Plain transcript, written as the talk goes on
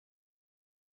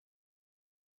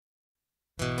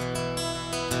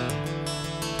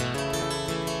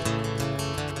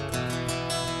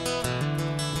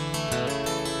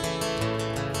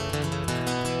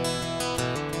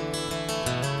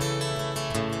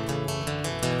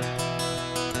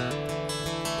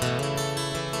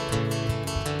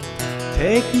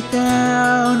Take me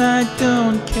down, I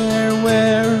don't care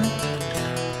where,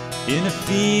 in a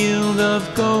field of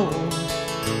gold.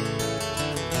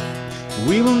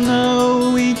 We will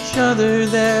know each other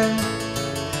there.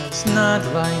 It's not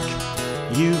like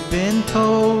you've been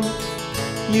told,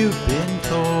 you've been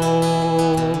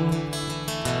told.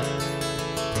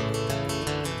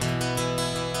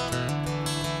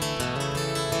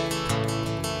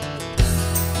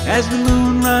 As the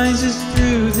moon rises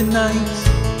through the night,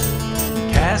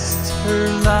 casts her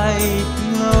light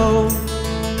low,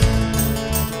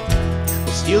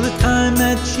 we'll steal the time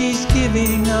that she's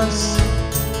giving us,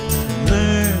 and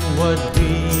learn what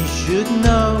we should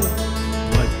know,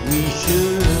 what we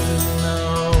should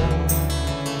know.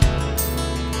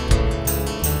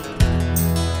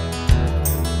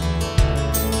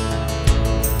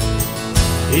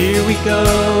 Here we go,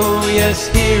 yes,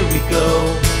 here we go,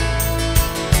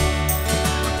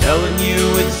 telling you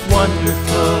it's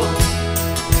wonderful.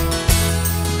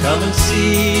 Come and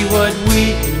see what we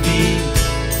can be,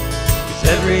 'cause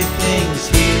everything's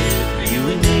here for you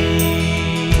and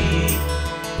me.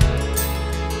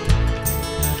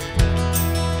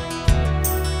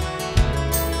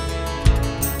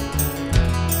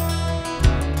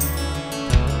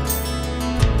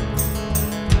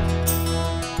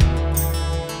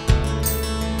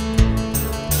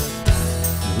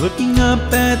 Looking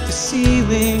up at the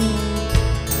ceiling,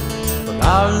 but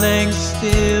our legs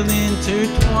still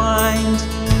intertwined.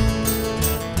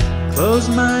 Close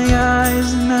my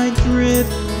eyes and I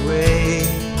drift away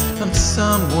from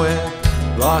somewhere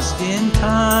lost in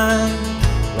time,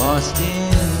 lost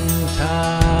in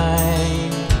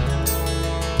time.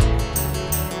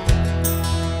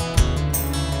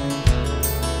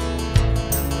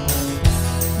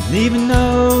 Leave a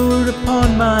note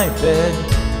upon my bed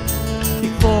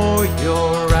before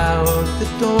you're out the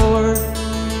door.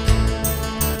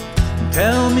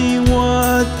 Tell me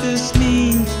what this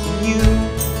means to you,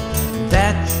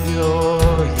 that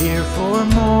you're here for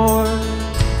more,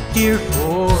 here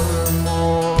for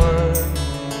more.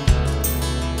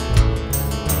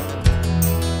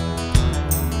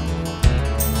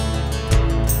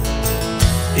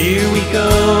 Here we go,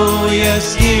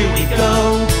 yes, here we go,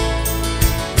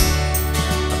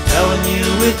 I'm telling you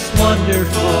it's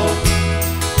wonderful.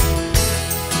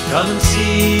 Come and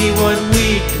see what we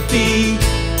could be,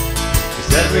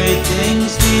 'cause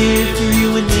everything's here for you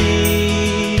and me,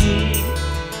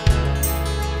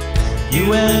 you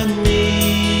and me.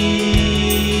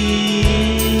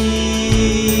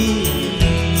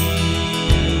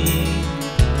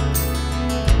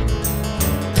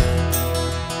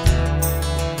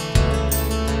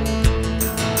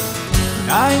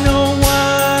 I know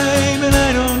why, but I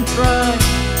don't try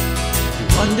to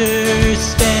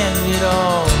understand it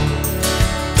all.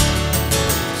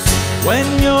 When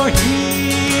you're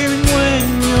here and when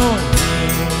you're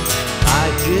near, I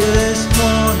just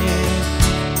want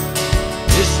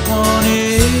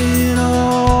it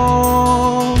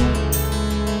all.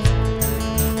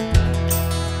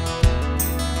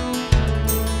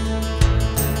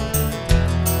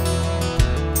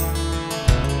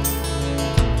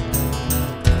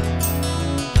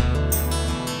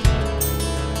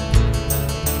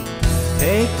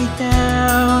 Take me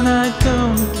down, I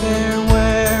don't care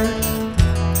where,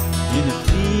 in a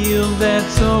field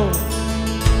that's old.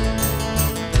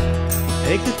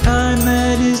 Take the time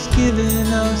that is given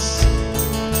us,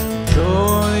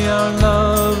 enjoy our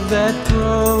love that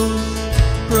grows,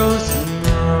 grows and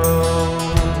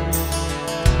grows.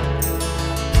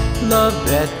 Love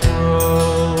that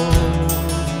grows,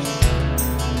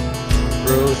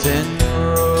 grows and grows.